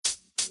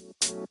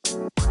Hey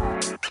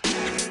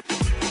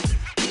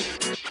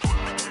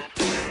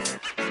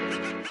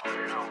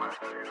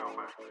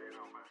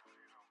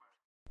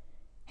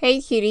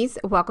cuties,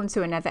 welcome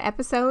to another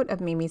episode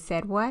of Mimi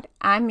Said What.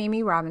 I'm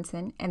Mimi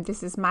Robinson, and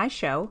this is my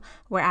show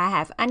where I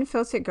have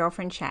unfiltered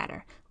girlfriend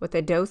chatter with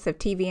a dose of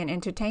TV and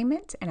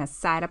entertainment and a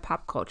side of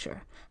pop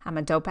culture. I'm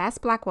a dope-ass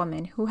black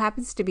woman who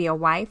happens to be a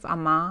wife, a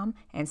mom,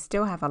 and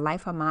still have a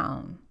life of my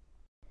own.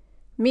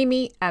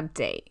 Mimi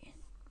update.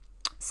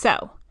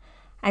 So,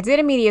 I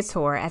did a media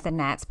tour at the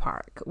Nats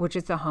Park, which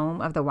is the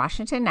home of the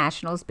Washington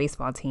Nationals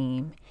baseball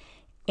team.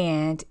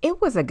 And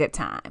it was a good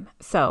time.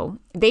 So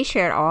they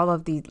shared all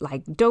of the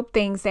dope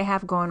things they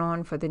have going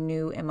on for the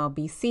new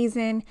MLB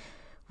season,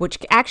 which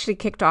actually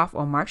kicked off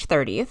on March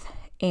 30th.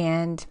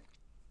 And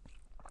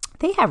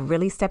they have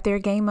really stepped their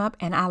game up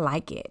and I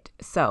like it.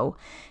 So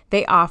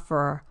they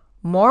offer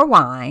more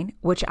wine,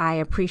 which I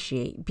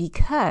appreciate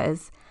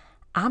because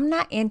I'm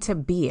not into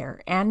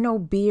beer. And I know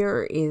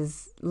beer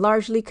is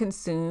largely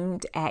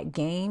consumed at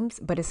games,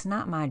 but it's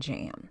not my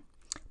jam.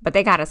 But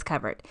they got us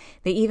covered.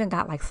 They even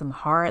got some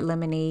hard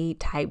lemonade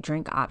type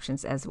drink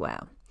options as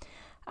well.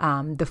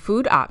 The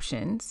food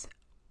options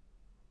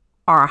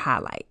are a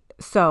highlight.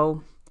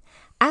 So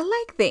I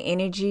like the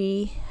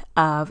energy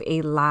of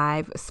a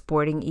live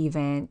sporting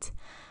event.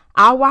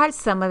 I'll watch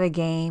some of the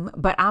game,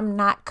 but I'm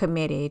not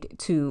committed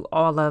to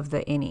all of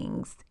the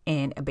innings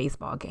in a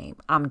baseball game.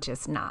 I'm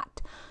just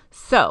not.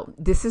 So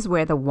this is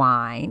where the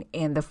wine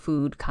and the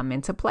food come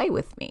into play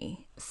with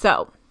me.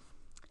 So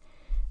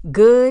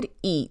good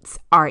eats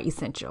are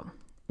essential.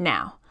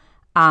 Now,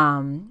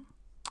 I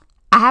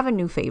have a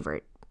new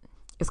favorite.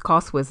 It's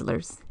called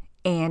Swizzlers,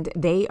 and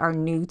they are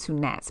new to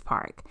Nats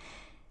Park.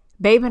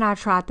 Babe and I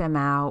tried them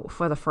out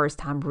for the first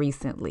time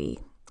recently,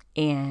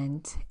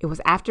 and it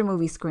was after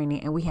movie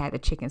screening, and we had a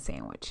chicken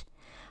sandwich.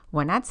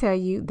 When I tell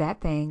you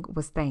that thing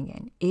was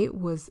thinging, it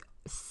was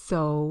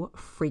so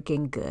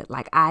freaking good.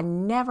 I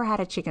never had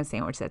a chicken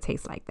sandwich that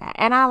tastes like that.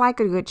 And I like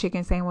a good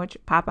chicken sandwich,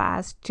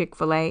 Popeyes,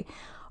 Chick-fil-A,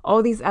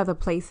 all these other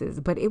places,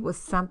 but it was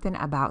something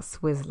about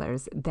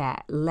Swizzlers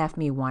that left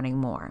me wanting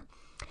more.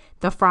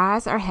 The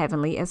fries are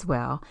heavenly as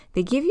well.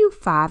 They give you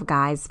Five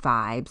Guys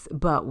vibes,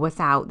 but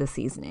without the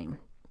seasoning.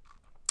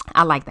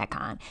 I like that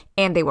kind.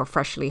 And they were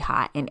freshly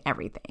hot and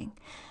everything.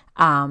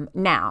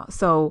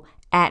 So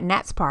at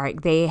Nats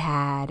Park, they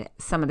had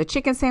some of the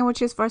chicken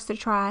sandwiches for us to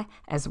try,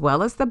 as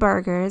well as the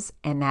burgers,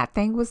 and that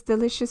thing was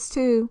delicious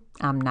too.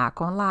 I'm not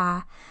gonna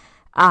lie.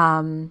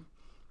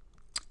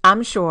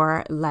 I'm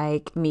sure,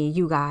 like me,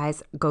 you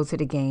guys go to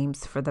the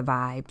games for the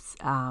vibes,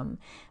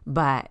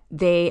 but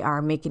they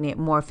are making it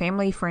more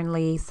family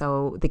friendly.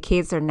 So the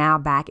kids are now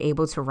back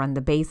able to run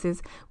the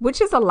bases,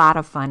 which is a lot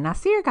of fun.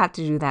 Nasir got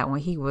to do that when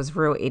he was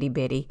real itty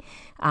bitty.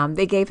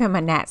 They gave him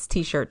a Nats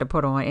t-shirt to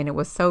put on, and it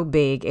was so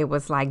big, it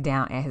was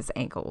down at his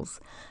ankles.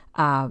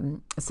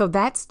 So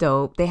that's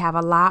dope. They have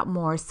a lot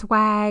more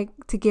swag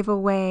to give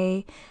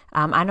away.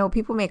 I know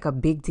people make a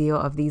big deal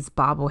of these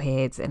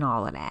bobbleheads and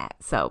all of that.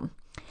 So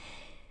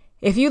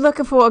if you're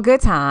looking for a good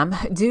time,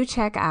 do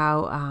check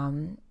out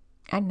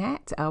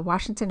a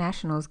Washington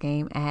Nationals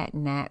game at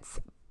Nats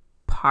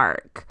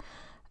Park.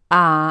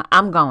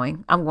 I'm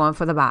going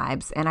for the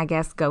vibes, and I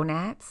guess go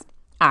Nats.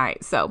 All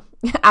right, so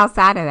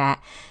outside of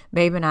that,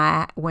 Babe and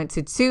I went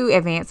to 2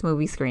 advanced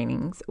movie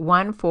screenings,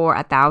 one for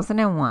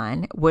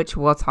 1001, which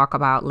we'll talk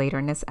about later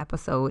in this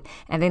episode,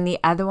 and then the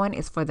other one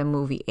is for the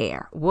movie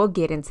Air. We'll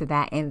get into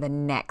that in the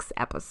next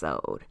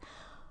episode.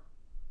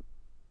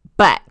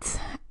 But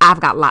I've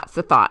got lots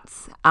of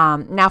thoughts.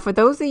 Now, for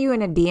those of you in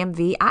the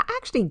DMV, I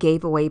actually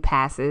gave away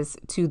passes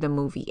to the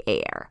movie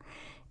Air.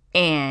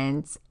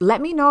 And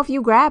let me know if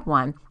you grab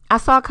one. I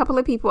saw a couple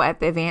of people at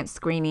the advanced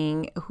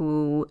screening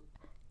who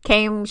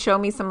came, show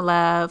me some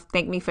love,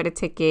 thank me for the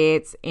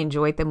tickets,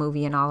 enjoyed the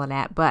movie and all of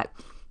that. But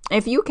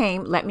if you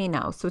came, let me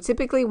know. So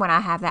typically when I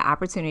have that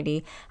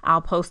opportunity,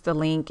 I'll post the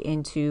link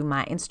into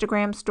my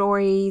Instagram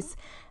stories.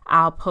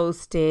 I'll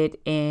post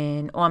it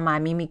on my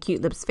Mimi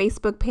Cute Lips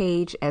Facebook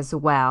page as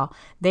well.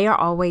 They are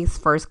always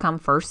first come,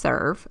 first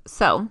serve.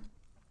 So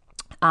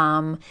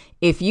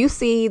if you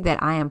see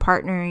that I am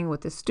partnering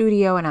with the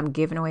studio and I'm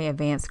giving away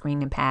advanced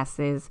screening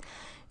passes,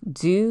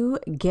 do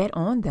get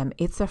on them.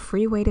 It's a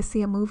free way to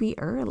see a movie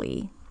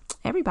early.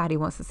 Everybody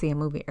wants to see a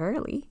movie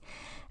early.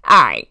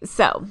 All right,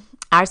 so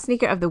our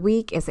sneaker of the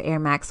week is the Air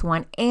Max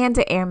 1 and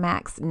the Air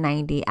Max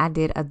 90. I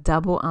did a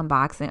double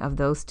unboxing of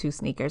those 2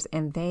 sneakers,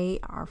 and they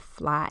are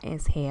fly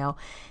as hell.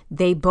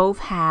 They both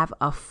have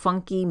a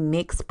funky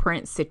mixed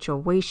print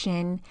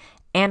situation,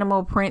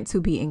 animal print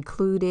to be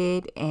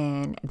included,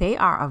 and they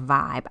are a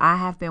vibe. I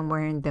have been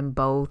wearing them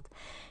both,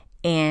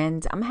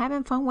 and I'm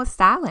having fun with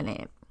styling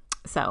it.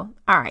 So,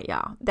 all right,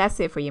 y'all, that's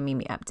it for your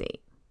Mimi update.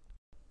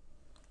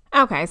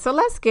 Okay, so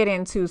let's get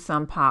into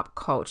some pop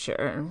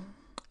culture.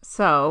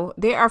 So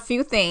there are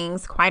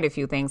quite a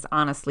few things,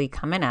 honestly,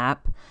 coming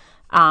up.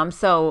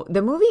 So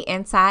the movie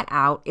Inside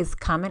Out is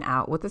coming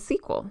out with a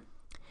sequel.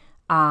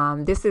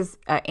 This is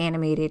an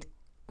animated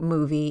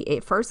movie.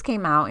 It first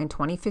came out in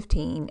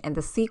 2015, and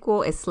the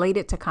sequel is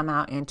slated to come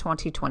out in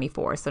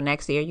 2024. So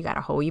next year, you got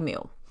to hold your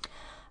meal.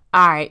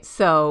 All right,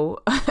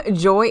 so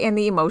joy and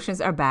the emotions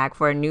are back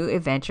for a new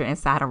adventure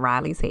inside of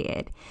Riley's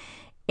head.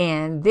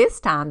 And this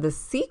time, the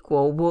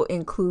sequel will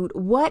include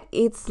what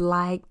it's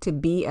like to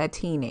be a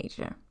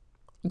teenager.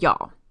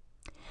 Y'all,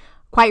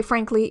 quite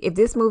frankly, if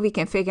this movie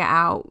can figure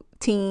out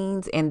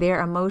teens and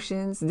their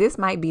emotions, this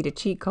might be the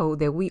cheat code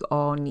that we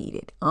all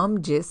needed.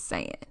 I'm just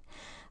saying.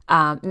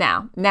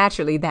 Now,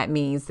 naturally, that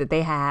means that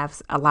they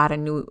have a lot of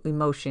new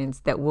emotions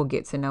that we'll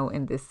get to know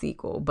in this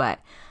sequel. But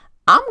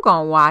I'm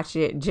going to watch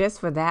it just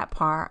for that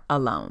part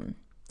alone.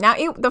 Now,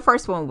 the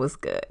first one was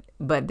good,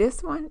 but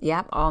this one,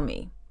 yep, all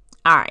me.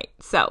 All right,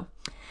 so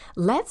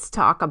let's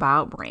talk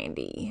about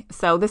Brandy.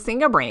 So the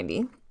singer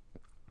Brandy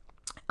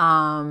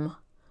has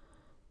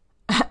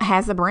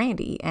a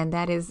brandy, and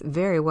that is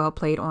very well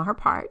played on her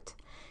part.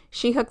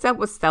 She hooked up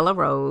with Stella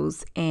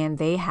Rose, and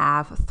they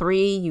have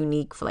 3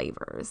 unique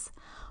flavors.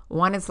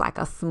 One is like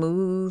a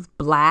smooth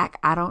black.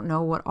 I don't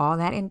know what all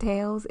that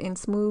entails in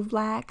smooth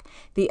black.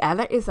 The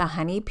other is a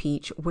honey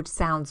peach, which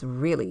sounds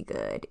really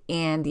good.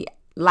 And the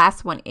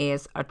last one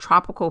is a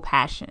tropical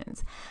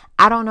passions.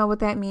 I don't know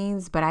what that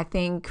means, but I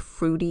think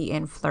fruity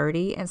and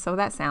flirty. And so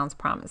that sounds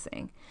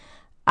promising.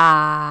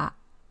 I've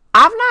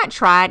not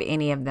tried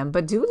any of them,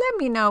 but do let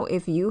me know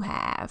if you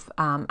have.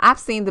 I've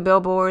seen the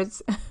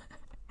billboards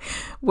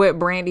with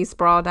brandy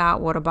sprawled out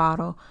with a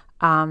bottle.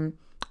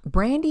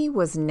 Brandy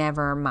was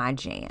never my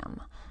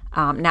jam.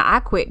 Now, I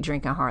quit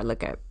drinking hard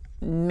liquor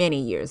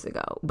many years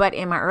ago, but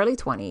in my early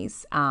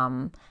 20s,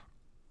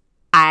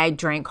 I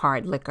drank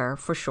hard liquor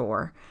for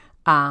sure.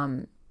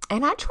 And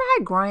I tried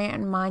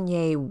Grand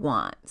Marnier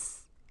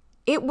once.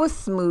 It was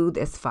smooth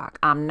as fuck.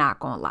 I'm not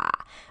going to lie,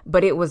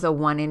 but it was a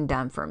one and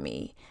done for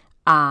me.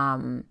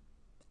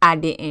 I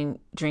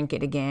didn't drink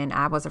it again.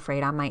 I was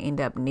afraid I might end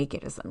up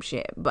naked or some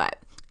shit, but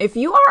if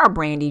you are a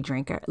brandy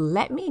drinker,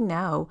 let me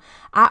know.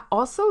 I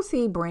also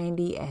see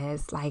brandy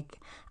as like,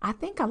 I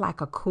think I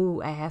like a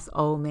cool ass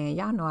old man.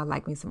 Y'all know I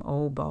like me some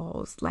old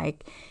balls.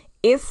 Like,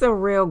 it's a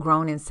real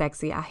grown and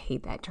sexy. I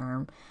hate that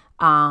term.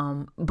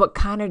 But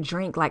kind of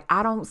drink. Like,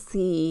 I don't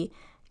see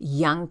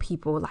young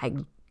people like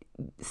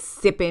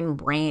sipping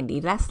brandy.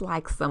 That's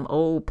like some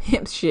old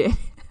pimp shit,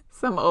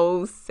 some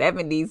old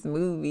 70s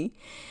movie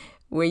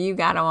where you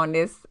got on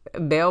this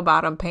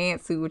bell-bottom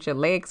pantsuit with your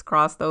legs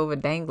crossed over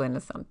dangling or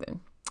something.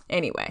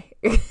 Anyway,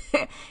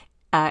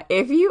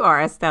 if you are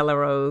a Stella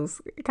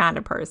Rose kind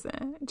of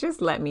person,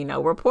 just let me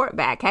know. Report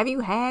back. Have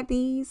you had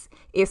these?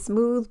 Is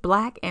smooth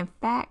black in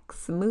fact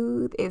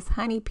smooth? Is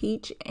honey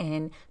peach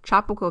and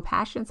tropical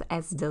passions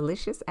as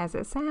delicious as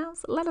it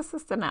sounds? Let a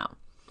sister know.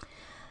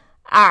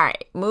 All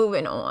right,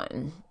 moving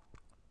on.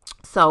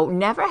 So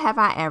Never Have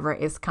I Ever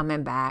is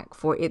coming back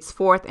for its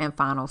 4th and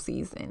final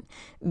season.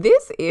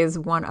 This is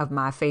one of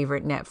my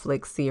favorite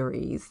Netflix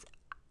series.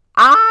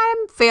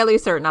 I'm fairly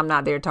certain I'm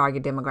not their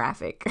target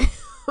demographic,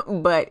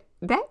 but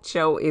that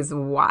show is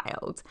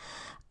wild.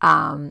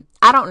 I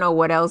don't know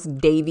what else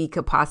Davy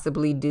could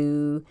possibly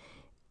do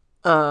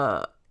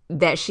that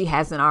she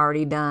hasn't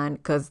already done,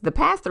 because the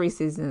past 3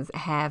 seasons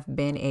have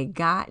been a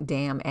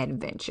goddamn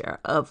adventure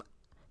of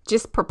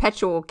just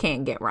perpetual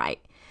can't get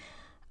right.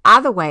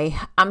 Either way,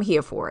 I'm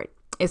here for it.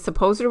 It's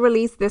supposed to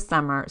release this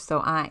summer, so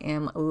I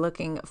am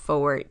looking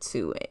forward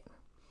to it.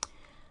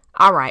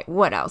 All right,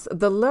 what else?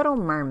 The Little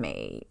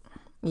Mermaid.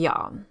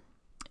 Y'all,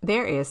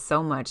 there is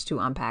so much to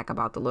unpack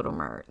about The Little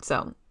Mermaid.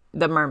 So,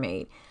 The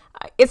Mermaid.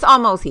 It's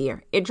almost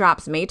here. It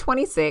drops May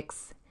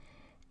 26th.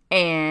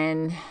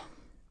 And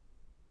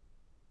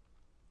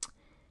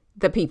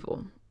the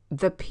people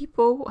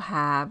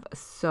have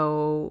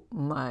so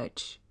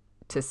much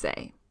to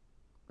say.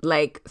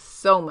 Like,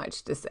 so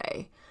much to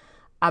say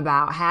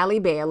about Halle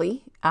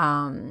Bailey,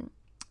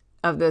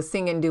 of the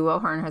singing duo,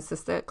 her and her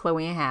sister,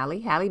 Chloe and Halle.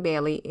 Halle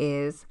Bailey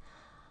is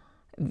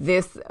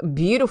this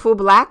beautiful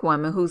black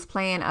woman who's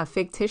playing a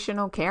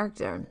fictional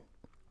character,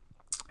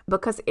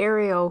 because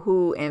Ariel,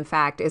 who in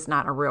fact is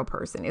not a real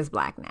person, is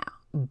black now.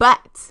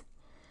 But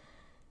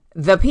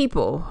the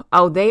people,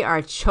 they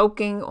are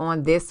choking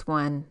on this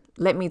one.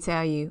 Let me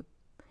tell you,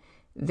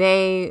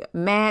 they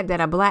mad that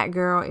a black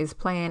girl is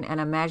playing an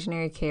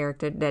imaginary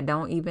character that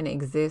don't even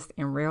exist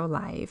in real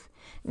life.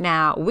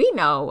 Now, we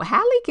know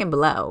Halle can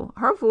blow.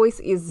 Her voice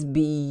is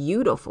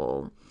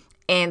beautiful.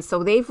 And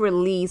so they've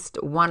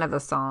released one of the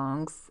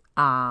songs.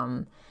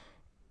 And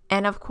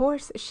of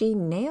course, she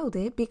nailed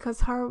it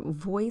because her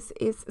voice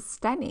is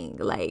stunning.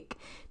 Like,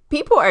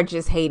 people are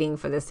just hating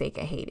for the sake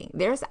of hating.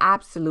 There's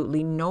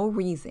absolutely no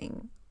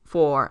reason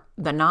for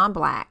the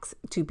non-blacks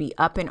to be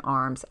up in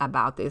arms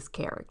about this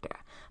character.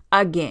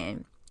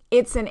 Again,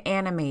 it's an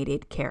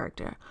animated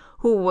character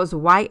who was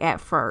white at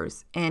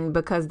first. And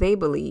because they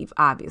believe,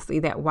 obviously,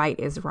 that white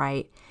is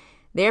right,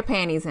 their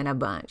panties in a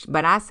bunch.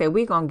 But I said,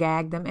 we're going to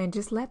gag them and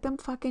just let them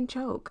fucking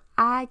choke.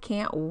 I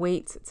can't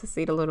wait to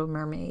see The Little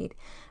Mermaid.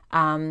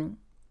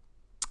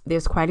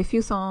 There's quite a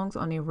few songs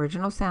on the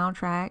original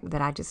soundtrack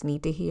that I just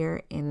need to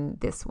hear in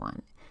this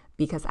one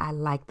because I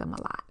like them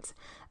a lot.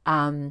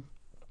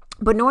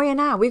 But Nori and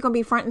I, we're going to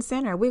be front and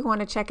center. We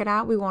want to check it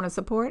out. We want to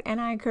support.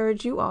 And I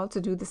encourage you all to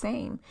do the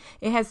same.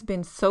 It has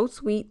been so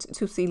sweet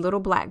to see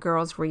little black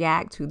girls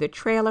react to the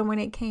trailer when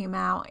it came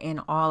out and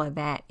all of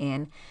that.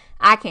 And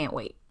I can't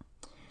wait.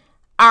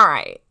 All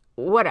right.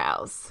 What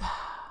else?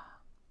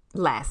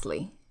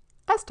 Lastly,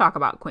 let's talk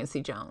about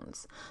Quincy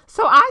Jones.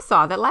 So I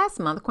saw that last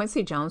month,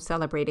 Quincy Jones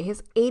celebrated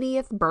his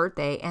 80th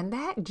birthday. And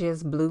that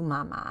just blew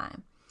my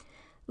mind.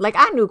 Like,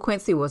 I knew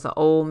Quincy was an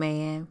old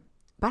man,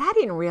 but I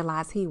didn't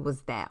realize he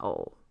was that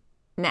old.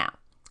 Now,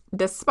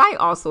 despite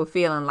also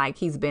feeling like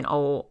he's been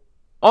old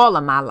all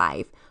of my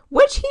life,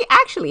 which he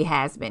actually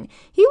has been,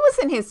 he was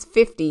in his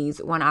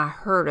 50s when I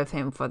heard of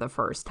him for the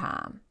first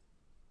time.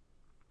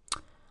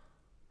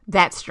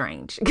 That's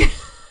strange.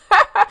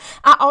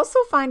 I also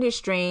find it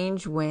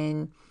strange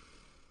when,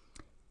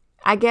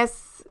 I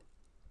guess,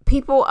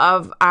 people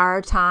of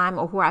our time,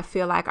 or who I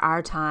feel like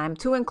our time,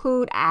 to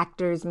include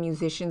actors,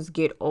 musicians,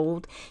 get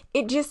old.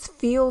 It just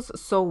feels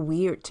so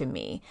weird to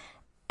me.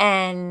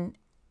 And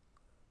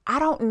I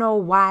don't know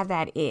why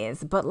that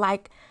is, but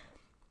like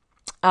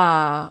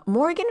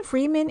Morgan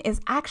Freeman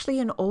is actually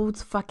an old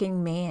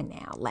fucking man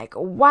now. Like,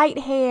 white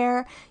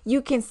hair,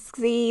 you can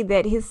see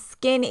that his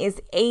skin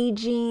is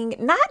aging,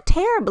 not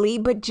terribly,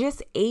 but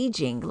just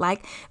aging.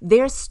 Like,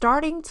 they're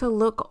starting to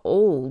look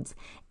old.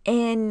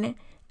 And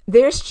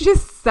there's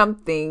just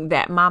something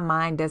that my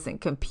mind doesn't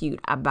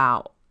compute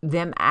about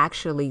them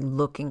actually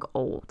looking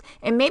old.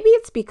 And maybe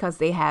it's because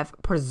they have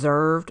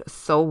preserved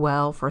so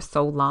well for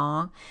so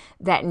long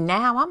that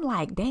now I'm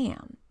like,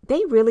 damn,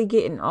 they really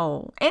getting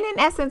old. And in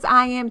essence,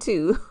 I am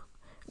too,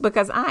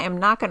 because I am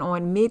knocking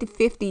on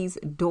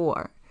mid-50s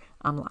door.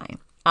 I'm lying.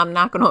 I'm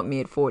knocking on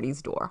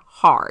mid-40s door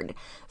hard.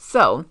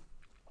 So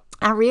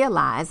I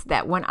realized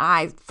that when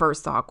I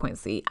first saw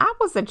Quincy, I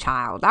was a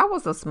child. I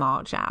was a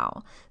small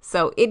child.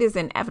 So it is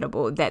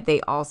inevitable that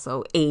they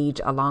also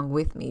age along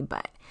with me.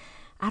 But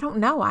I don't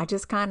know. I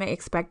just kind of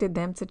expected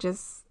them to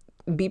just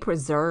be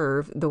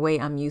preserved the way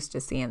I'm used to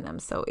seeing them.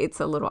 So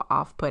it's a little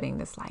off-putting.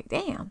 It's like,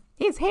 damn,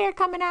 his hair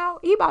coming out.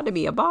 He about to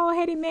be a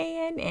bald-headed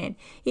man and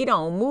he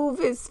don't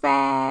move as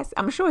fast.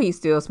 I'm sure he's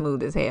still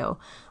smooth as hell.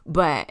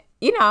 But,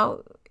 you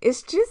know,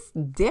 it's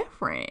just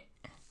different.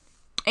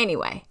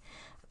 Anyway.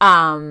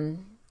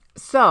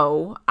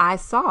 So I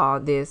saw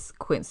this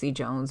Quincy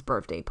Jones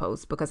birthday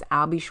post because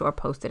I'll Be Sure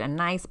posted a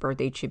nice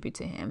birthday tribute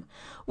to him,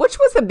 which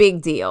was a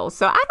big deal.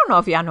 So I don't know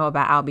if y'all know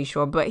about I'll Be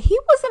Sure, but he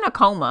was in a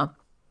coma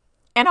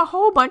and a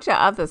whole bunch of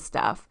other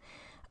stuff.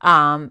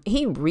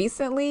 He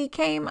recently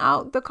came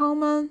out the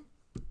coma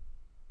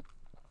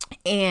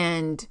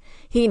and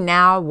he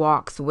now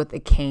walks with a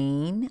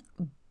cane,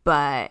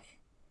 but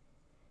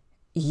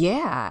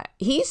yeah,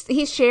 he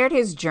shared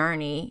his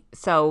journey.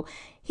 So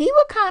he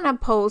would kind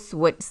of post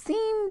what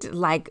seemed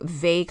like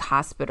vague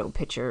hospital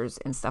pictures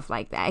and stuff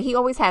like that. He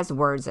always has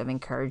words of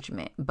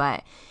encouragement,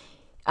 but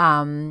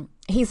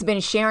he's been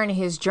sharing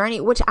his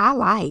journey, which I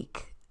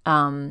like.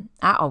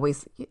 I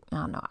always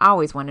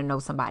want to know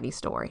somebody's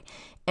story.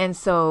 And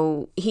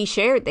so he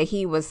shared that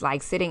he was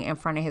like sitting in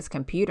front of his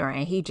computer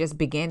and he just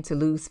began to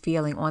lose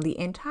feeling on the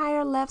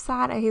entire left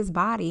side of his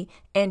body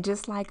and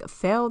just like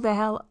fell the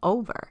hell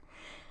over.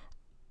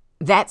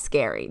 That's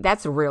scary.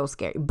 That's real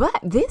scary. But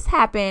this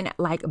happened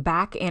like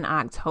back in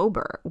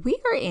October. We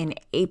are in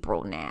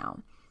April now.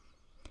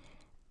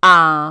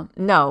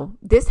 No,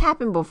 this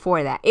happened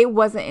before that. It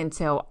wasn't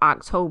until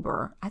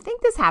October. I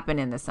think this happened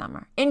in the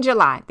summer. In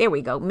July. There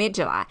we go.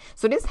 Mid-July.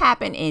 So this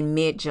happened in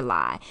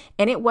mid-July.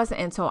 And it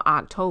wasn't until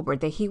October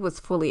that he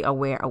was fully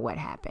aware of what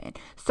happened.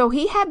 So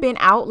he had been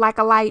out like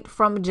a light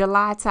from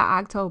July to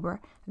October.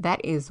 That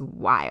is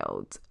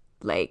wild.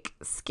 Like,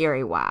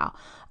 scary wild.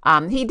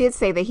 He did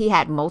say that he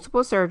had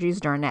multiple surgeries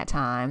during that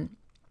time.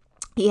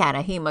 He had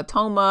a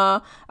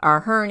hematoma, a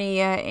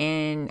hernia,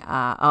 and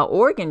an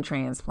organ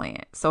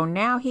transplant. So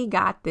now he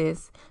got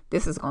this.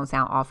 This is going to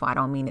sound awful. I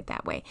don't mean it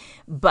that way.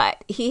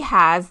 But he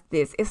has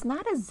this. It's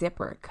not a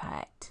zipper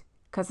cut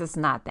because it's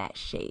not that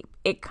shape.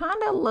 It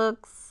kind of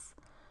looks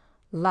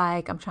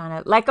like,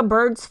 like a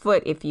bird's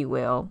foot, if you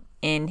will,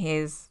 in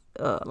his,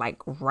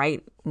 like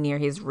right near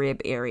his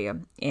rib area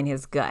in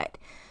his gut.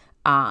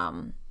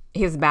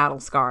 His battle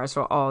scars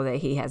for all that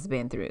he has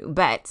been through.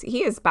 But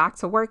he is back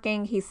to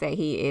working. He said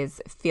he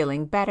is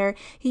feeling better.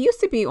 He used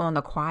to be on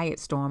the Quiet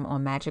Storm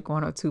on Magic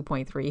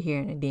 102.3 here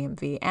in the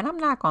DMV. And I'm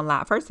not going to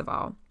lie. First of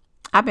all,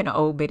 I've been an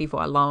old biddy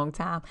for a long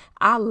time.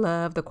 I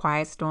love the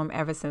Quiet Storm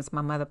ever since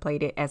my mother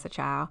played it as a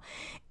child.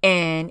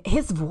 And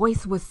his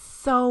voice was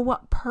so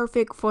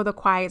perfect for the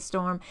Quiet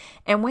Storm.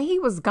 And when he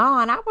was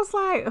gone, I was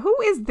like, who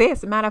is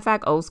this? Matter of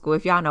fact, old school,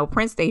 if y'all know,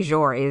 Prince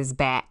DeJour is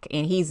back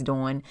and he's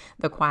doing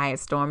the Quiet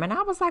Storm. And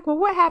I was like, well,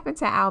 what happened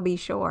to I'll Be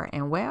Sure?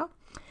 And well,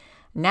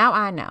 now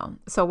I know.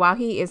 So while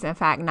he is in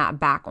fact not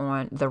back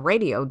on the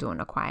radio doing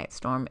the Quiet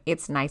Storm,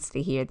 it's nice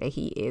to hear that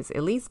he is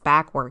at least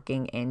back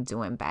working and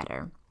doing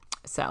better.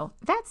 So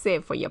that's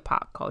it for your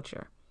pop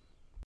culture.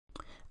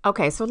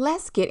 Okay, so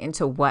let's get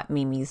into what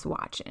Mimi's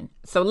watching.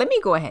 So let me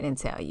go ahead and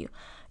tell you.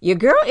 Your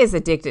girl is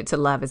addicted to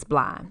Love is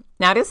Blind.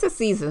 Now, this is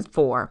season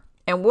 4.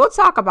 And we'll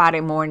talk about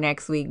it more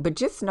next week, but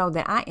just know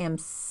that I am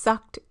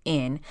sucked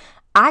in.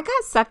 I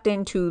got sucked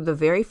into the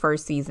very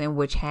first season,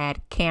 which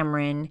had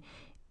Cameron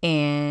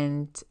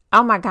and,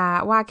 oh my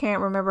God, why I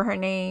can't remember her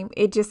name.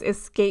 It just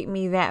escaped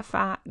me that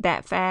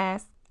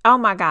fast. Oh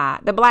my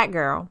God, the black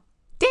girl.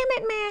 Damn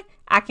it, man.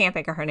 I can't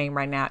think of her name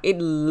right now. It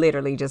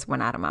literally just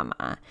went out of my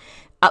mind.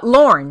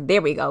 Lauren,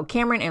 there we go.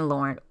 Cameron and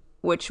Lauren,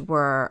 which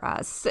were,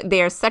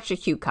 they're such a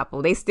cute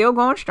couple. They still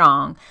going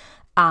strong.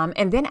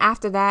 And then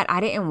after that, I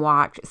didn't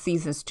watch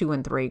seasons 2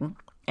 and 3.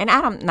 And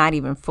I'm not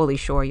even fully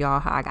sure, y'all,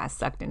 how I got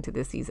sucked into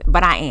this season,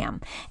 but I am.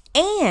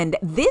 And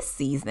this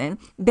season,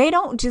 they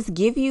don't just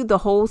give you the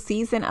whole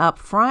season up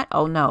front.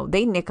 Oh no,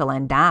 they nickel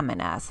and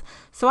diming us.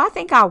 So I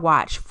think I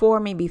watched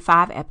 4, maybe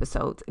 5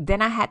 episodes.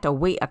 Then I had to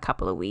wait a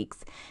couple of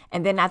weeks.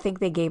 And then I think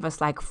they gave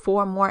us like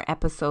 4 more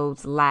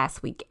episodes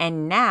last week.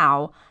 And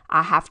now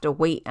I have to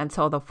wait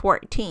until the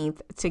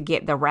 14th to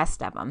get the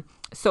rest of them.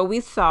 So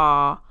we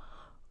saw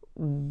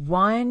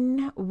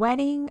one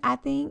wedding, I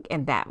think,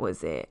 and that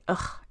was it.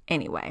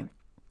 Anyway,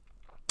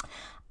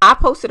 I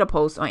posted a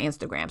post on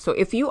Instagram. So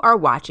if you are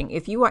watching,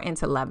 if you are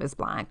into Love is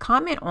Blind,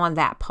 comment on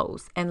that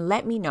post and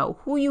let me know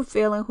who you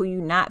feeling, who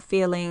you not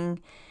feeling,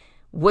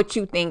 what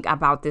you think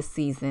about this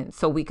season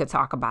so we could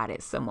talk about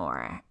it some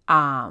more.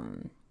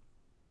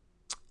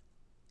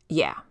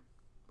 Yeah,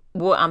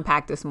 we'll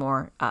unpack this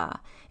more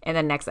in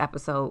the next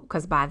episode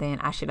because by then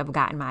I should have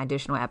gotten my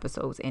additional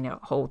episodes and the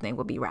whole thing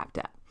will be wrapped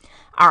up.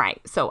 All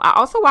right. So I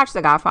also watched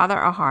The Godfather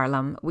of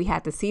Harlem. We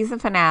had the season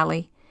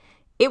finale.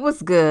 It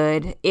was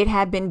good. It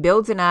had been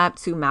building up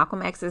to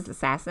Malcolm X's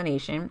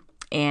assassination.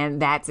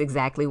 And that's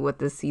exactly what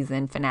the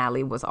season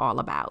finale was all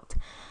about.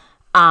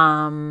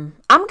 I'm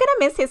going to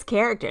miss his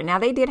character. Now,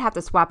 they did have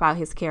to swap out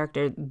his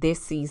character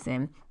this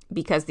season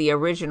because the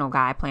original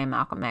guy playing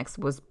Malcolm X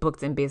was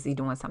booked and busy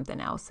doing something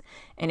else.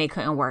 And they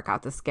couldn't work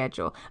out the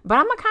schedule. But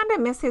I'm going to kind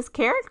of miss his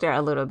character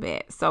a little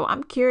bit. So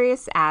I'm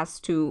curious as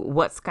to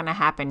what's going to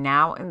happen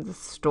now in the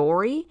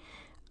story.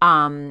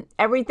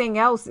 Everything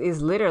else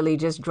is literally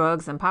just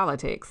drugs and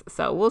politics.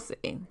 So we'll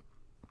see.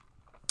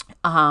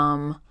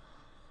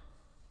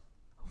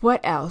 What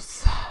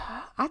else?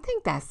 I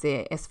think that's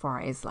it as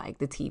far as like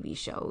the TV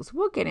shows.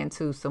 We'll get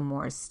into some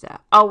more stuff.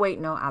 Oh, wait,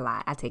 no, I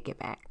lied. I take it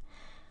back.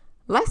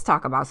 Let's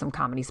talk about some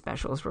comedy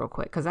specials real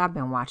quick because I've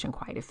been watching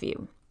quite a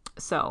few.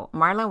 So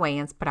Marlon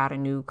Wayans put out a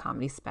new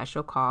comedy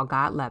special called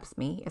God Loves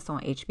Me. It's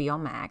on HBO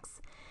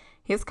Max.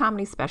 His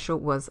comedy special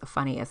was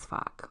funny as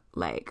fuck.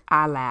 Like,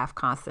 I laugh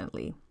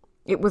constantly.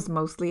 It was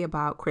mostly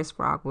about Chris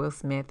Rock, Will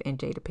Smith, and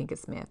Jada Pinkett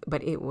Smith,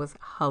 but it was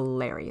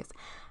hilarious.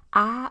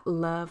 I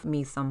love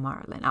me some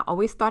Marlon. I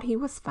always thought he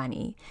was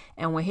funny.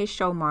 And when his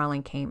show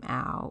Marlon came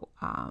out,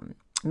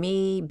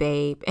 me,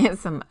 Babe, and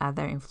some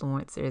other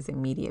influencers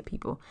and media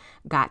people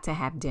got to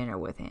have dinner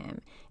with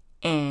him.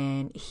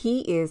 And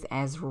he is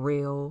as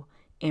real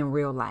in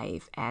real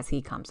life as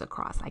he comes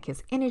across. Like,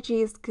 his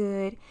energy is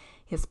good.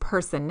 His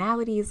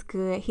personality is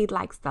good. He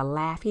likes to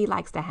laugh. He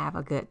likes to have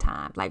a good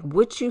time. Like,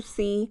 what you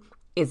see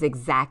is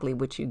exactly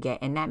what you get.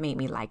 And that made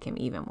me like him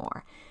even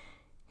more.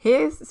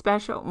 His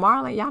special,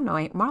 Marlon, y'all know,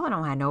 Marlon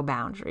don't have no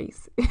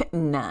boundaries,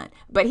 none.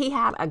 But he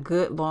had a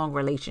good, long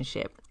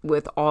relationship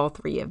with all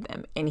 3 of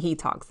them. And he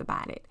talks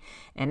about it.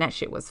 And that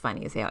shit was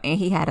funny as hell. And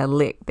he had a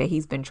lick that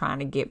he's been trying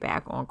to get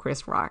back on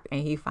Chris Rock.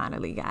 And he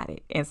finally got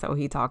it. And so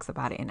he talks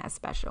about it in that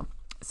special.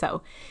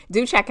 So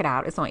do check it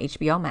out. It's on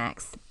HBO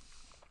Max.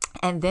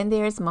 And then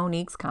there's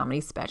Monique's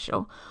comedy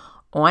special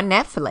on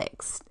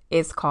Netflix.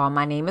 It's called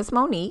My Name is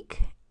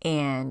Monique.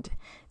 And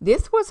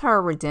this was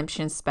her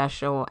redemption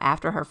special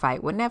after her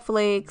fight with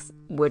Netflix,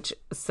 which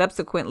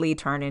subsequently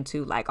turned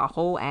into like a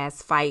whole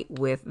ass fight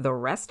with the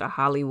rest of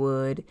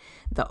Hollywood,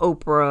 the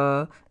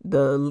Oprah,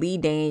 the Lee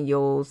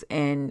Daniels,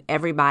 and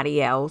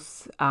everybody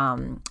else.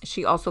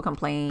 She also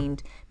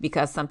complained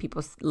because some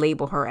people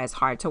label her as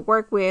hard to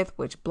work with,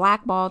 which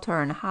blackballed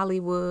her in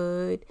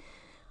Hollywood.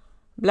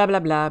 Blah, blah,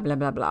 blah, blah,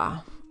 blah,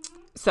 blah.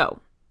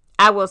 So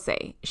I will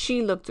say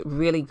she looked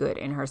really good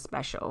in her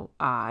special.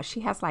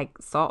 She has like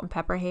salt and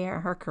pepper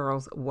hair. Her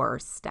curls were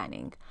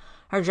stunning.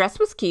 Her dress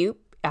was cute.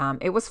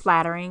 It was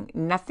flattering.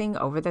 Nothing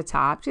over the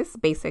top. Just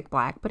basic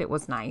black, but it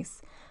was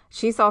nice.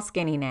 She's all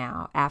skinny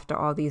now after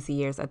all these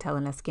years of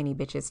telling us skinny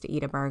bitches to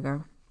eat a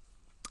burger.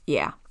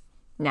 Yeah.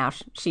 Now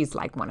she's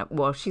like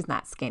well, she's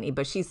not skinny,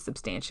 but she's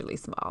substantially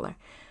smaller.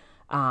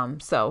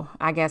 So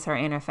I guess her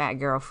inner fat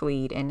girl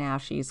fled and now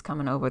she's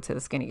coming over to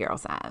the skinny girl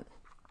side.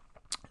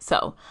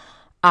 So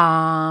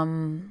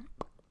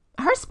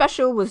her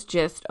special was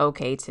just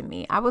okay to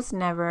me. I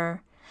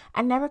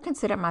never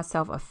considered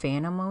myself a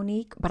fan of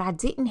Monique, but I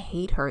didn't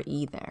hate her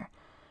either.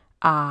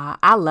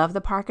 I love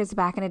the Parkers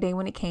back in the day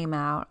when it came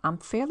out. I'm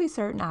fairly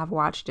certain I've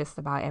watched just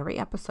about every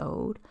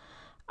episode.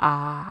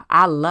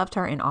 I loved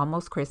her in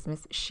Almost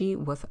Christmas. She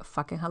was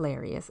fucking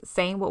hilarious.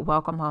 Same with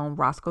Welcome Home,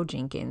 Roscoe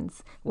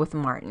Jenkins with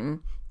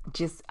Martin.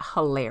 Just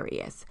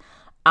hilarious.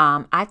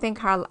 I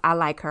think I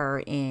like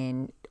her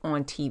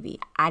on TV.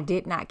 I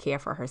did not care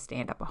for her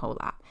stand-up a whole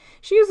lot.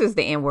 She uses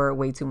the N-word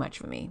way too much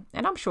for me.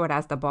 And I'm sure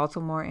that's the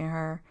Baltimore in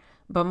her.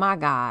 But my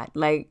God,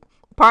 like,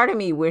 part of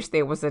me wished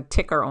there was a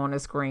ticker on the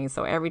screen.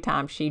 So every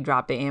time she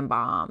dropped the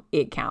N-bomb,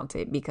 it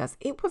counted because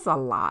it was a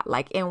lot.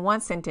 Like in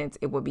one sentence,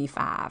 it would be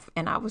 5.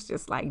 And I was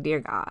just like, dear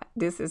God,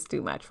 this is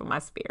too much for my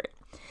spirit.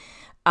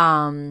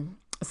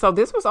 So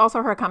this was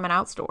also her coming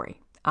out story.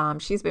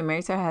 She's been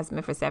married to her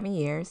husband for 7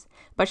 years,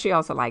 but she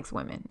also likes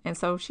women. And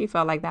so she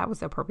felt like that was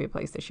the appropriate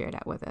place to share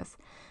that with us.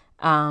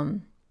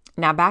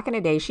 Now, back in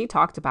the day, she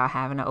talked about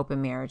having an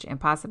open marriage and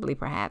possibly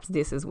perhaps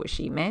this is what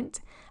she meant.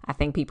 I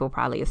think people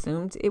probably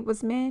assumed it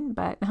was men,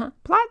 but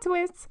plot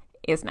twist,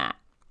 it's not.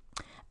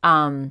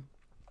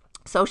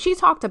 So she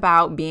talked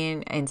about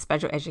being in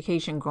special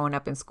education, growing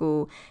up in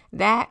school.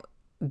 That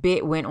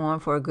bit went on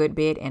for a good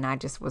bit and I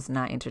just was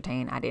not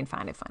entertained. I didn't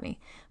find it funny.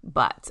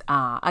 But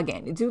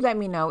again, do let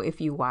me know if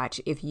you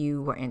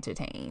were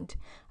entertained.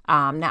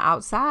 Now,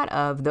 outside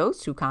of those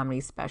 2 comedy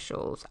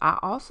specials, I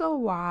also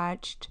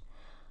watched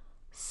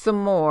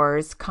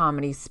S'more's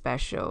comedy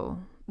special,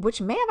 which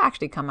may have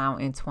actually come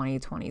out in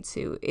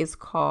 2022. It's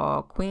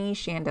called Queen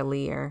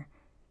Chandelier.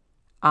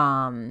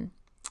 I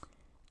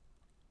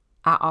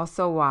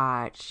also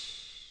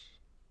watched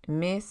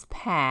Miss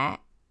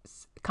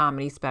Pat's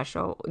comedy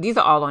special. These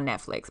are all on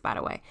Netflix, by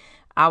the way.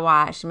 I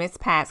watched Miss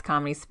Pat's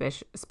comedy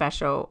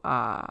special.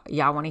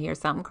 Y'all want to hear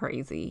something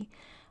crazy?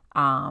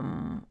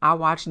 I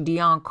watched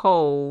Dion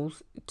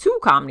Cole's 2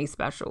 comedy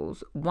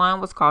specials. One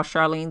was called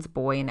Charlene's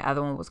Boy and the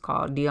other one was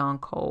called Dion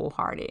Cole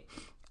Hearted.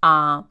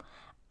 I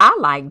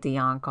like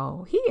Dion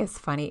Cole. He is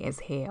funny as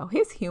hell.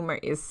 His humor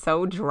is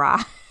so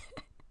dry.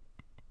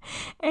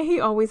 And he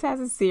always has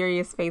a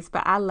serious face,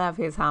 but I love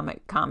his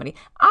comedy.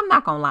 I'm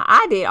not gonna lie.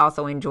 I did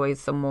also enjoy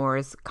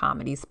S'more's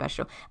comedy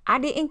special. I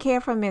didn't care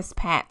for Miss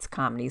Pat's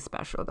comedy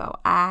special, though.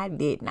 I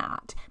did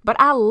not. But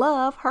I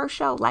love her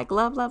show. Like,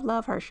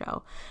 love her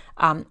show.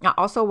 I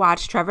also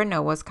watched Trevor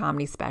Noah's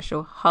comedy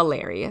special.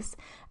 Hilarious.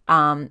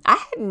 I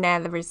had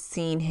never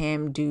seen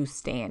him do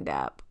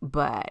stand-up,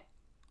 but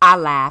I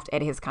laughed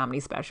at his comedy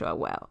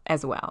special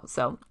as well.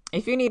 So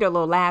if you need a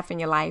little laugh in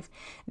your life,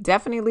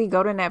 definitely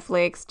go to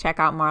Netflix. Check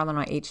out Marlon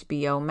on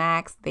HBO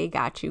Max. They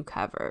got you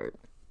covered.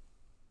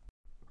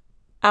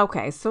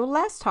 Okay, so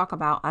let's talk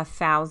about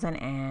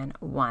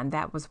 1001.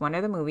 That was one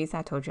of the movies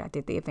I told you I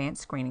did the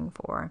advanced screening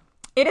for.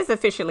 It is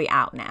officially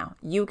out now.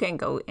 You can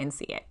go and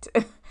see it.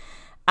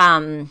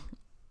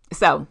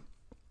 So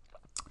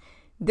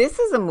this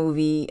is a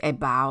movie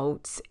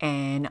about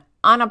an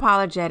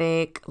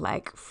unapologetic,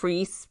 like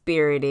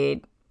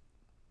free-spirited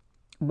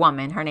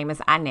woman. Her name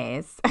is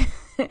Inez.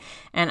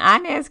 And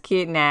Inez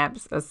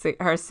kidnaps her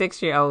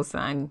 6-year-old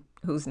son,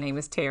 whose name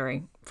is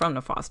Terry, from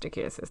the foster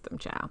care system,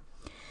 child.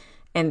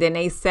 And then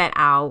they set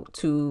out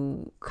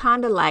to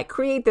kind of like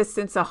create this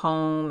sense of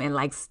home and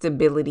like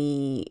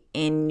stability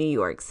in New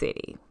York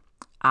City.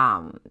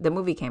 The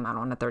movie came out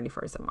on the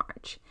 31st of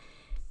March.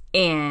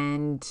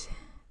 And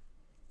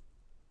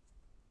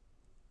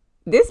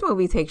this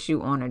movie takes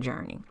you on a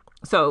journey.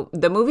 So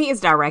the movie is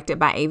directed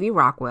by A.V.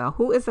 Rockwell,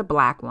 who is a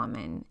Black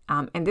woman.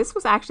 And this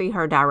was actually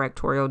her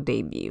directorial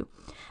debut.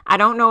 I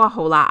don't know a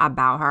whole lot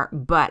about her,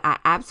 but I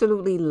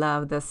absolutely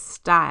love the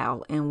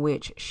style in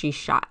which she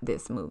shot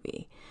this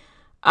movie.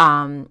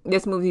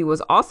 This movie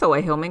was also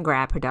a Hillman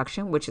Grad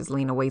production, which is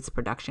Lena Waithe's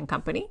production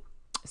company.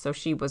 So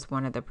she was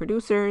one of the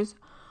producers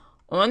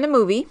on the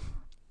movie.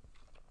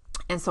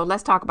 And so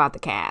let's talk about the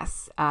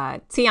cast.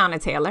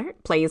 Teyana Taylor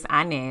plays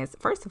Inez.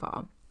 First of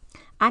all,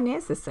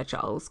 Inez is such an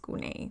old school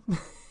name.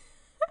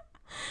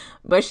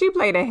 But she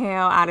played the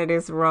hell out of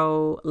this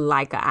role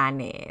like a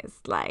Inez.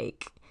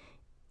 Like,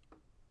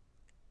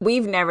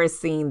 we've never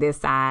seen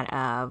this side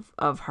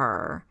of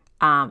her.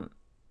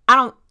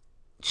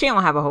 She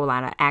don't have a whole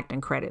lot of acting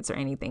credits or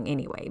anything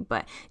anyway,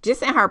 but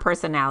just in her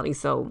personality.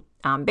 So,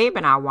 Babe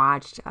and I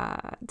watched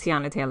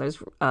Teyana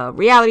Taylor's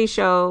reality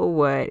show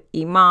with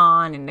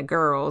Iman and the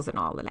girls and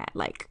all of that.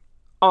 Like,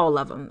 all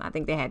of them. I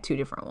think they had 2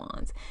 different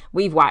ones.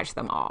 We've watched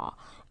them all.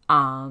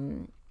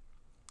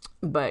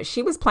 But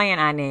she was playing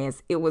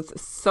Inez. It was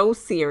so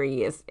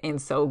serious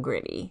and so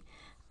gritty.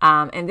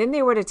 And then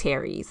there were the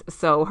Terrys.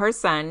 So her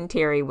son,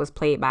 Terry, was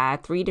played by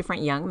 3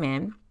 different young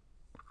men.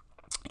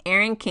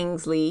 Aaron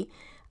Kingsley,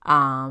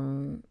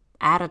 Adatola,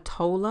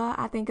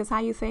 I think is how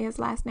you say his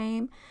last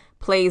name,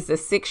 plays the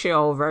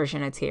 6-year-old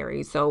version of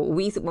Terry. So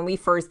when we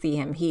first see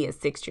him, he is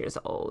 6 years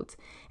old.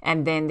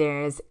 And then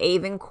there's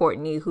Avon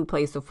Courtney, who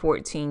plays the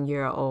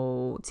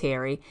 14-year-old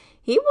Terry.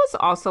 He was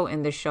also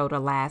in the show The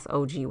Last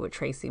OG with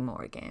Tracy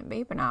Morgan.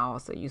 Babe and I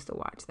also used to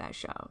watch that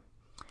show.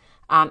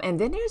 And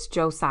then there's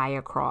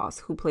Josiah Cross,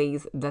 who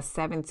plays the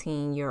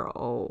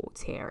 17-year-old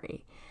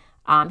Terry.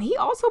 He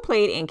also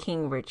played in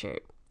King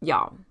Richard.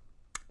 Y'all,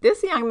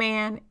 this young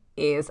man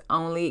is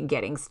only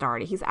getting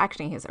started. He's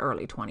actually in his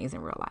early 20s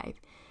in real life.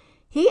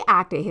 He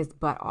acted his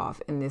butt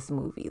off in this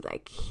movie.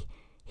 Like,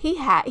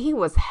 he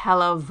was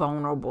hella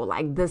vulnerable.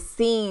 Like, the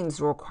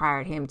scenes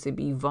required him to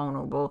be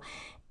vulnerable.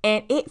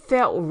 And it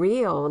felt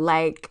real.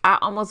 Like, I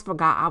almost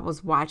forgot I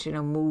was watching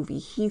a movie.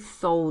 He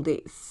sold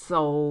it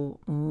so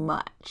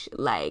much.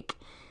 Like,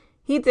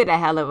 he did a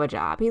hell of a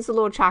job. He's a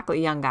little chocolate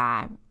young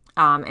guy.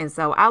 And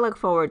so I look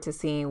forward to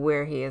seeing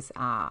where his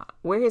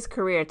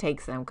career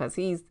takes him, because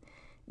he's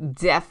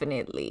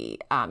definitely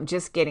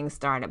just getting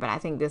started. But I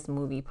think this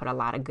movie put a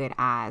lot of good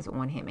eyes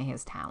on him and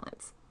his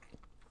talents.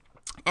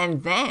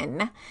 And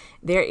then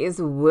there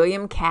is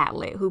William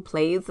Catlett, who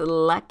plays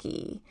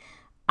Lucky.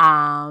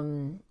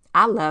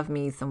 I love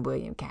me some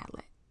William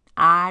Catlett.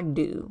 I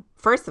do.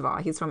 First of all,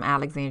 he's from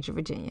Alexandria,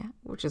 Virginia,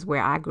 which is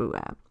where I grew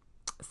up.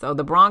 So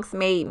the Bronx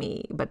made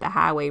me, but the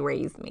highway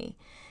raised me.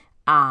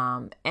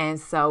 And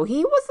so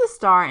he was the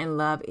star in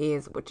Love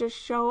Is, which is a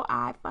show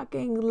I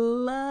fucking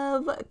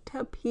love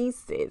to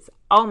pieces.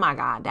 Oh my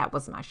God, that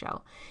was my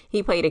show.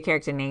 He played a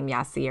character named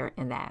Yasir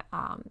in that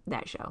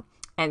show.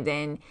 And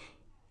then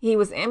he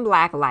was in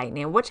Black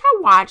Lightning, which I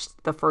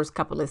watched the first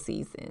couple of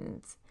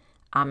seasons.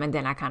 And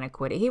then I kind of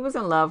quit it. He was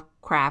in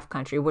Lovecraft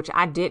Country, which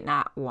I did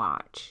not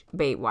watch.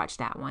 Babe watched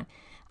that one.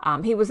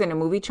 He was in the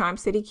movie Charm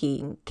City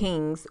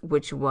Kings,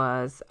 which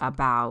was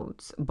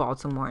about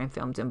Baltimore and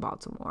filmed in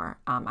Baltimore.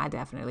 I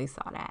definitely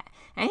saw that.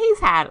 And he's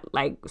had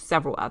like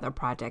several other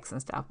projects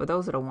and stuff, but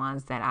those are the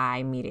ones that I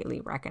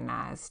immediately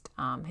recognized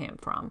him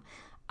from,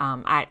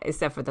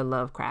 except for the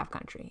Lovecraft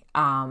Country.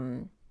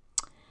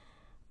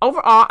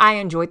 Overall, I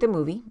enjoyed the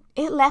movie.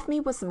 It left me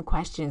with some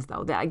questions,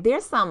 though.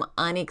 There's some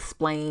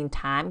unexplained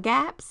time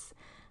gaps.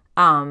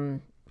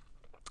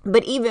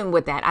 But even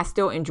with that, I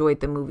still enjoyed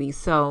the movie.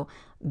 So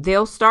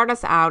they'll start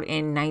us out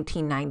in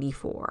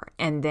 1994.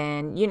 And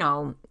then,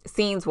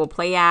 scenes will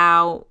play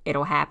out.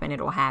 It'll happen.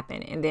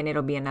 And then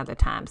it'll be another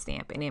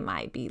timestamp. And it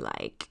might be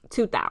like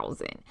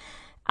 2000.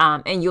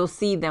 And you'll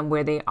see them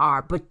where they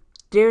are. But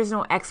there's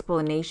no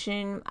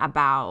explanation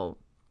about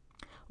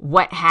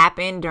what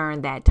happened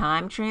during that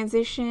time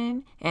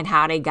transition and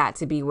how they got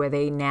to be where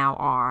they now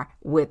are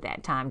with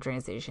that time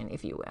transition,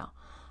 if you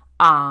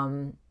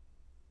will.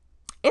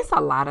 It's a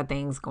lot of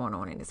things going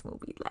on in this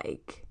movie.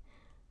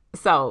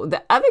 So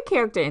the other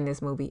character in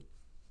this movie,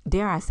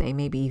 dare I say,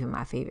 maybe even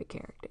my favorite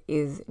character,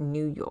 is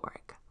New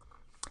York.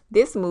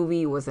 This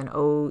movie was an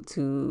ode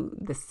to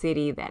the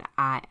city that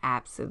I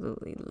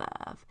absolutely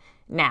love.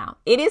 Now,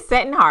 it is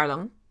set in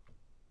Harlem.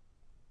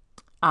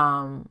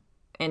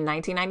 In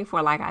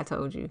 1994, like I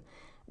told you,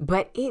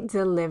 but it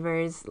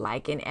delivers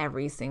like in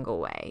every single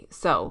way.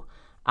 So,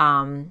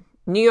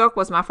 New York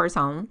was my first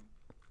home.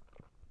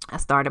 I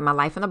started my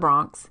life in the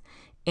Bronx,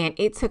 and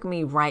it took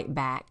me right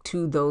back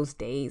to those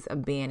days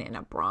of being in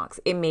the Bronx.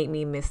 It made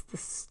me miss the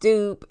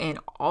stoop and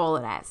all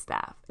of that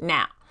stuff.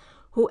 Now,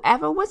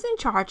 whoever was in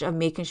charge of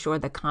making sure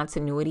the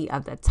continuity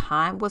of the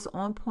time was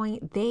on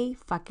point, they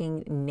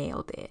fucking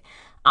nailed it.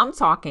 I'm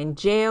talking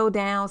jail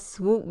down,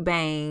 swoop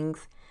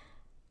bangs,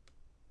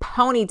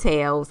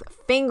 ponytails,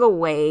 finger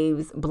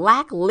waves,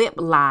 black lip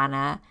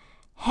liner,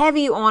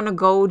 heavy on the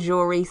gold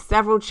jewelry,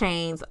 several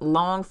chains,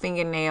 long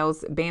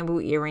fingernails,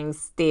 bamboo earrings,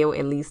 still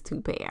at least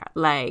 2 pair.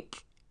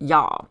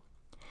 Y'all,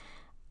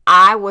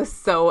 I was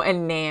so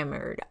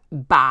enamored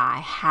by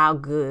how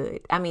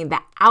good, the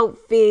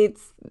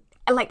outfits,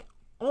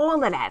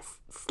 all of that,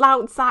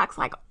 slouch socks,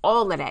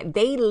 all of that,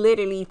 they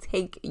literally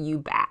take you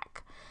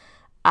back.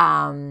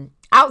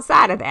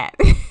 Outside of that,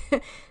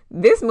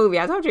 this movie,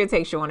 I told you, it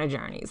takes you on a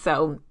journey.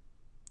 So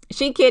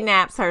she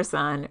kidnaps her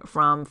son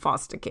from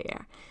foster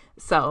care.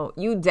 So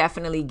you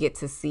definitely get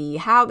to see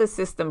how the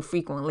system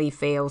frequently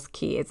fails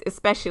kids,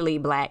 especially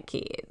Black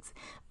kids,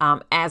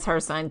 as her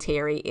son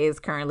Terry is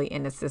currently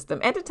in the system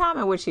at the time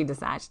in which she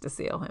decides to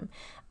seal him.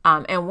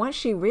 And once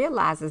she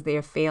realizes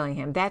they're failing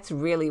him, that's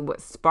really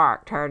what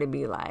sparked her to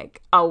be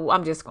like, oh,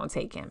 I'm just going to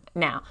take him.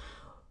 Now,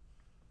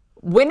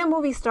 when the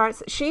movie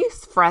starts,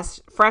 she's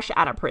fresh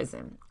out of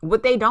prison.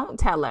 What they don't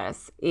tell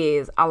us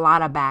is a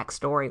lot of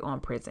backstory on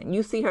prison.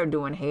 You see her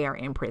doing hair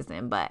in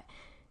prison, but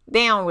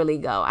they don't really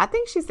go. I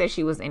think she said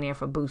she was in there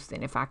for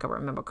boosting, if I can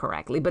remember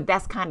correctly, but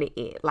that's kind of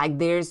it.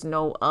 There's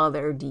no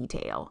other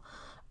detail.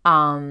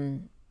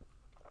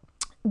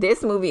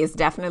 This movie is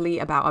definitely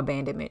about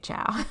abandonment,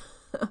 child.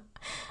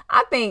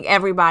 I think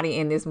everybody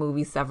in this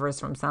movie suffers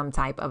from some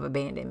type of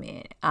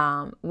abandonment.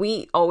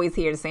 We always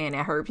hear the saying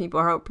that hurt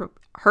people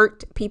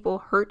hurt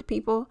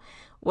people.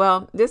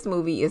 Well, this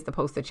movie is the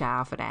poster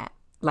child for that,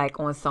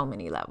 on so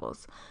many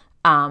levels.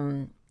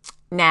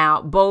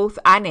 Now, both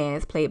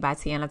Inez, played by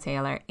Teyana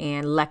Taylor,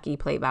 and Lucky,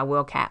 played by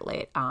Will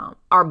Catlett,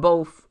 are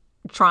both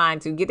trying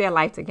to get their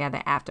life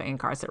together after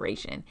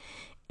incarceration.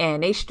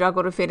 And they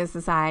struggle to fit in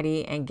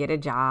society and get a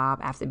job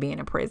after being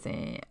in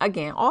prison.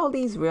 Again, all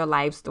these real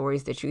life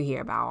stories that you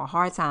hear about, a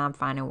hard time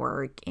finding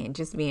work and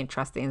just being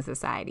trusted in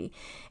society.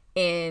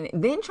 And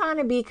then trying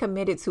to be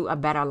committed to a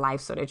better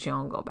life so that you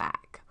don't go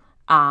back.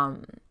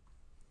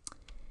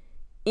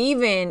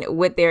 Even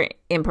with their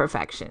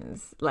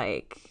imperfections,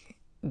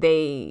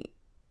 they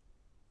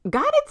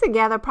got it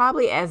together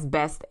probably as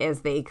best as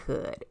they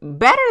could.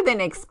 Better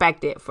than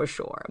expected for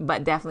sure,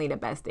 but definitely the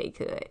best they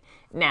could.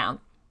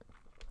 Now,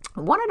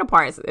 one of the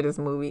parts of this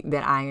movie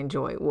that I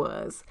enjoyed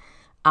was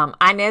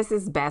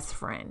Inez's best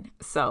friend.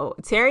 So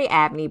Terry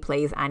Abney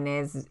plays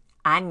Inez's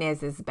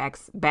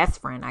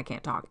best friend. I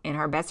can't talk. And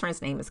her best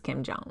friend's name is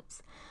Kim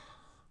Jones.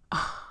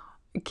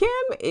 Kim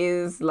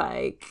is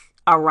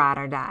a ride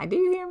or die. Do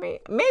you hear me?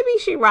 Maybe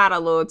she ride a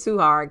little too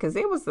hard because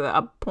there was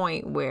a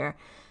point where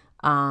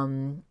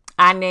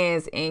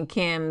Inez and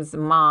Kim's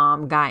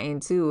mom got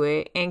into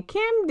it, and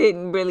Kim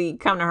didn't really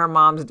come to her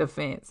mom's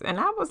defense. And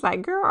I was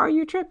like, girl, are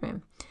you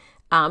tripping?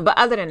 But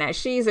other than that,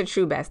 she's a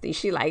true bestie.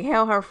 She like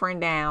held her friend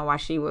down while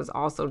she was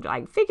also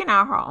like figuring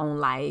out her own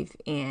life.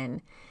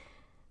 And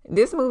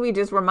this movie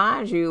just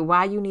reminds you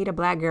why you need a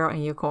black girl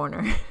in your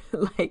corner.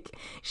 Like,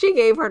 she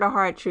gave her the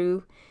hard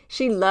truth.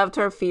 She loved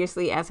her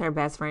fiercely as her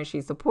best friend. She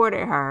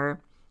supported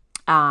her.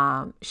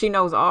 She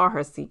knows all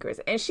her secrets.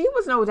 And she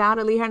was no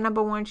doubtedly her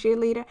number one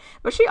cheerleader.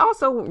 But she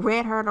also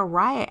read her the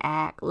riot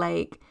act,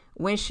 like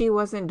when she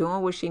wasn't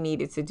doing what she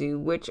needed to do,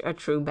 which a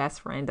true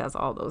best friend does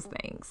all those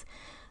things.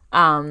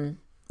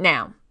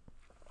 Now,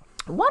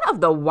 one of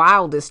the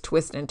wildest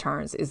twists and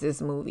turns is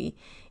this movie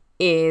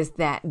is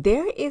that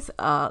there is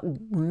a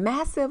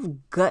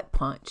massive gut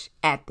punch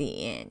at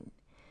the end.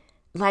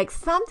 Like,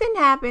 something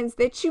happens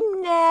that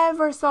you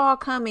never saw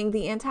coming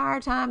the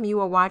entire time you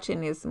were watching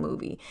this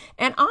movie.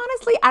 And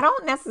honestly, I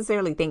don't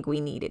necessarily think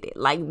we needed it.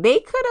 Like, they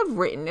could have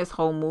written this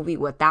whole movie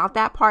without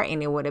that part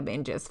and it would have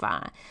been just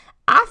fine.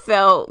 I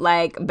felt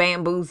like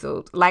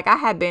bamboozled, like I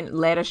had been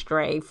led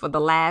astray for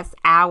the last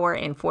hour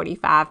and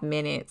 45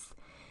 minutes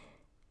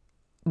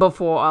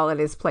before all of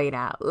this played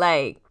out.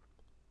 Like,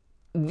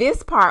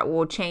 this part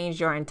will change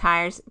your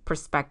entire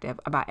perspective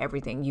about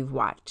everything you've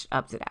watched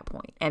up to that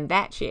point. And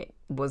that shit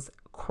was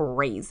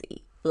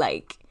crazy.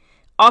 Like,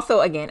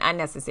 also, again,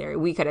 unnecessary.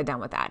 We could have done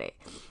without it.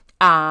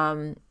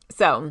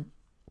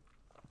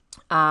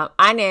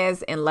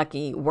 Inez and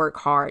Lucky work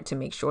hard to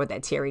make sure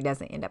that Terry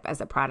doesn't end up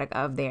as a product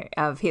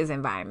of his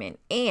environment.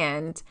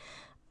 And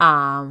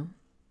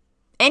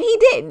he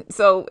didn't.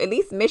 So at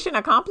least mission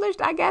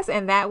accomplished, I guess,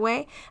 in that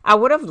way. I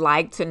would have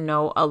liked to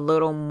know a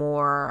little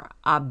more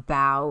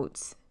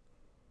about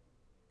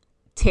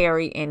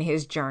Terry and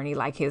his journey,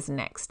 like his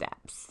next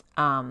steps.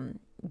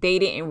 They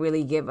didn't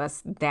really give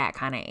us that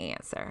kind of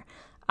answer.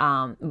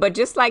 But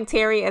just like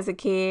Terry as a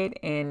kid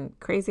and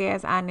crazy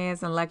ass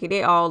Inez and Lucky,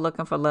 they all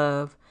looking for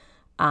love.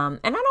 And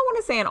I don't want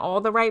to say in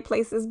all the right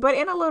places, but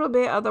in a little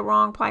bit of the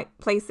wrong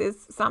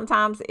places.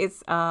 Sometimes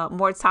it's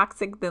more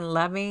toxic than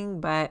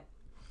loving, but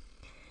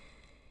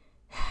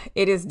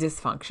it is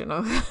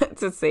dysfunctional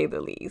to say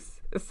the least.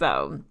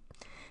 So,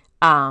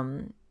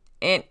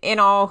 in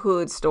all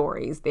hood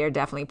stories, there are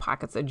definitely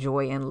pockets of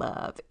joy and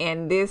love.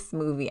 And this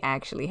movie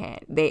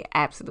they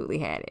absolutely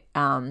had it.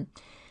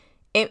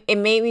 It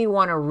made me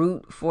want to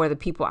root for the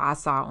people I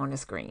saw on the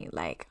screen.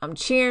 Like, I'm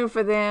cheering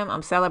for them.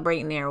 I'm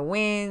celebrating their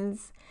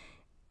wins.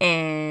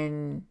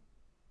 And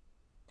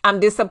I'm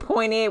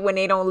disappointed when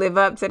they don't live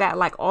up to that,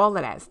 like all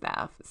of that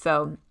stuff.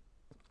 So,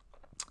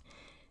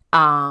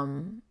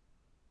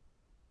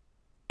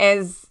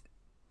 as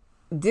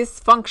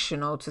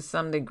dysfunctional to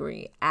some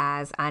degree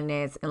as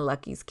Inez and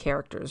Lucky's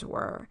characters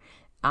were,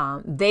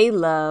 they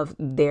loved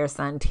their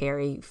son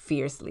Terry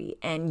fiercely,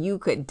 and you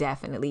could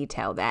definitely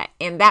tell that.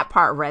 And that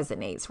part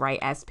resonates, right?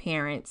 As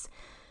parents,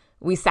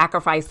 we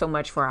sacrifice so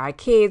much for our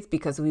kids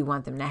because we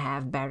want them to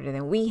have better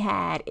than we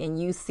had,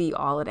 and you see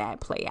all of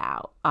that play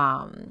out.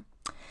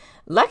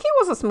 Lucky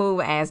was a smooth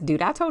ass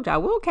dude. I told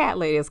y'all, Will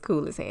Catlett is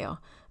cool as hell.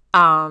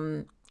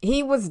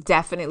 He was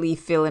definitely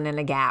filling in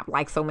the gap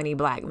like so many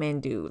black men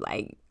do.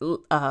 Like,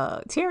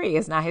 Terry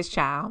is not his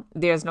child.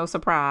 There's no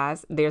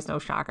surprise. There's no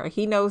shocker.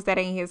 He knows that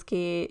ain't his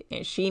kid,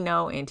 and she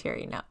know, and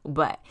Terry know.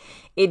 But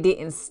it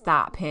didn't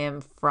stop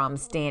him from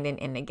standing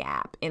in the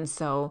gap. And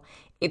so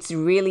it's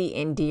really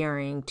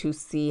endearing to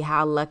see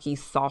how Lucky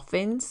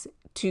softens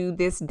to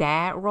this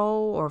dad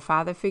role or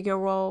father figure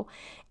role.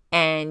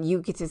 And you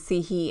get to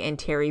see he and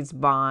Terry's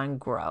bond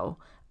grow.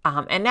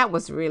 And it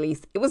was really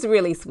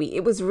sweet.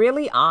 It was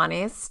really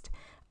honest.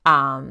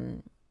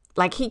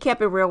 Like, he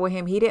kept it real with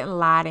him. He didn't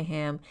lie to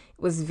him.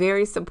 It was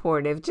very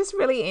supportive, just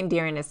really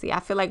endearing to see. I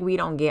feel like we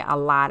don't get a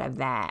lot of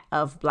that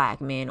of black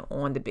men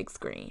on the big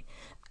screen.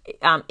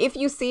 If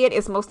you see it,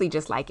 it's mostly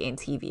just like in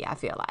TV, I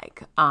feel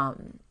like.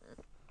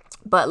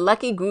 But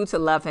Lucky grew to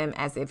love him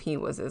as if he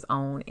was his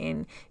own,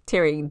 and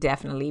Terry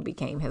definitely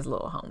became his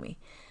little homie.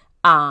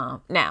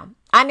 Now,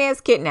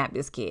 Inez kidnapped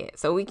this kid,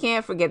 so we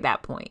can't forget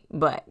that point.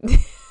 But it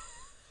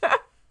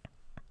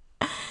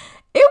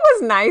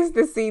was nice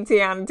to see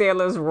Teyana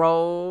Taylor's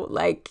role,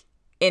 like,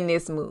 in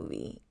this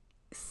movie.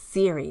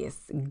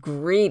 Serious,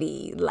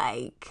 gritty,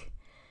 like,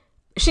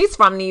 she's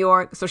from New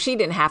York, so she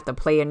didn't have to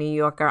play a New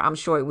Yorker. I'm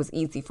sure it was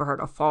easy for her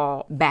to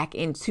fall back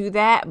into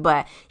that,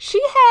 but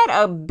she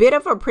had a bit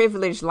of a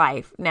privileged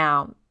life.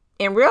 Now,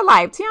 in real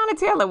life, Teyana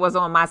Taylor was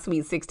on My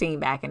Sweet 16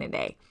 back in the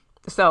day.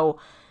 So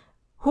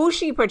who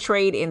she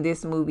portrayed in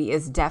this movie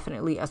is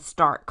definitely a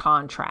stark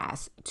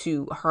contrast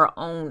to her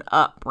own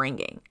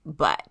upbringing,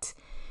 but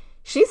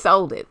she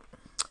sold it.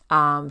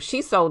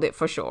 She sold it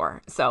for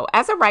sure. So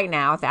as of right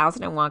now,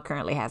 1001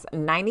 currently has a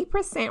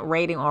 90%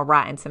 rating on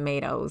Rotten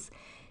Tomatoes.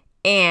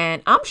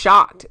 And I'm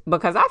shocked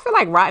because I feel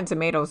like Rotten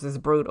Tomatoes is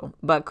brutal,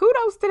 but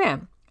kudos to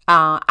them.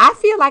 I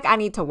feel like I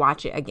need to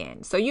watch it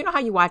again. So you know how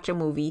you watch a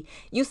movie,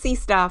 you see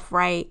stuff,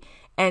 right?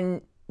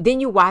 And then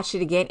you watch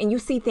it again and you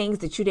see things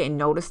that you didn't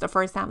notice the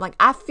first time. Like,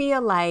 I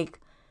feel like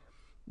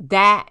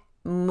that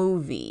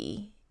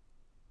movie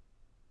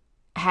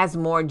has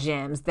more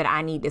gems that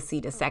I need to see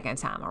the second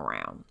time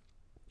around,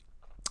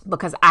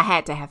 because I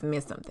had to have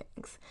missed some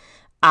things.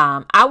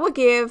 I would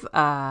give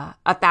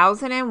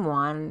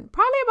 1001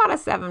 probably about a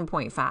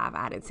 7.5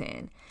 out of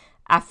 10.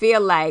 I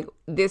feel like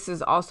this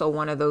is also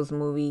one of those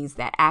movies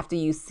that after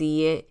you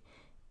see it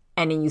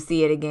and then you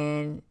see it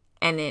again,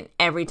 and then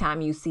every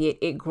time you see it,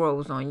 it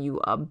grows on you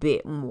a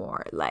bit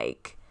more.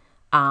 Like,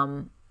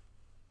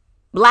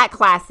 Black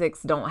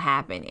classics don't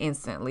happen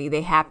instantly.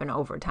 They happen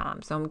over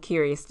time. So I'm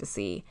curious to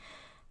see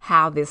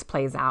how this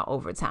plays out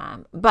over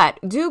time. But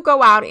do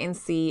go out and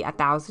see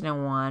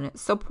 1001.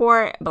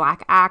 Support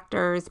Black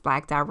actors,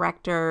 Black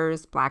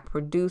directors, Black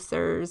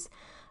producers.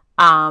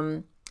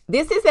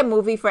 This is a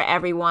movie for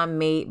everyone,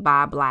 made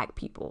by Black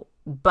people,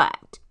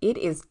 but it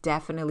is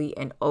definitely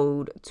an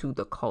ode to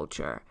the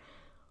culture.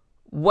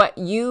 What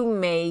you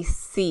may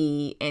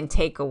see and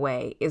take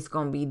away is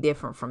going to be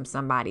different from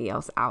somebody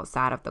else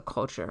outside of the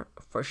culture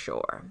for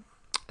sure.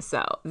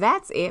 So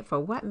that's it for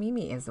what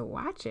Mimi is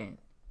watching.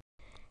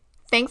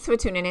 Thanks for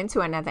tuning in to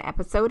another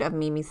episode of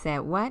Mimi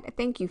Said What.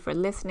 Thank you for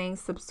listening,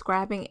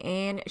 subscribing,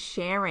 and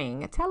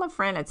sharing. Tell a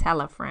friend to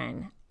tell a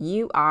friend.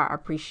 You are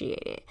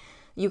appreciated.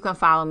 You can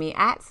follow me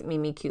at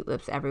Mimi Cute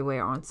Lips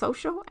everywhere on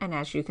social. And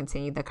as you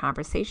continue the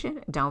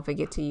conversation, don't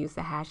forget to use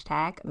the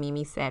hashtag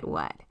Mimi Said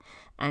What.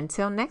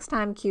 Until next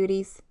time,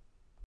 cuties.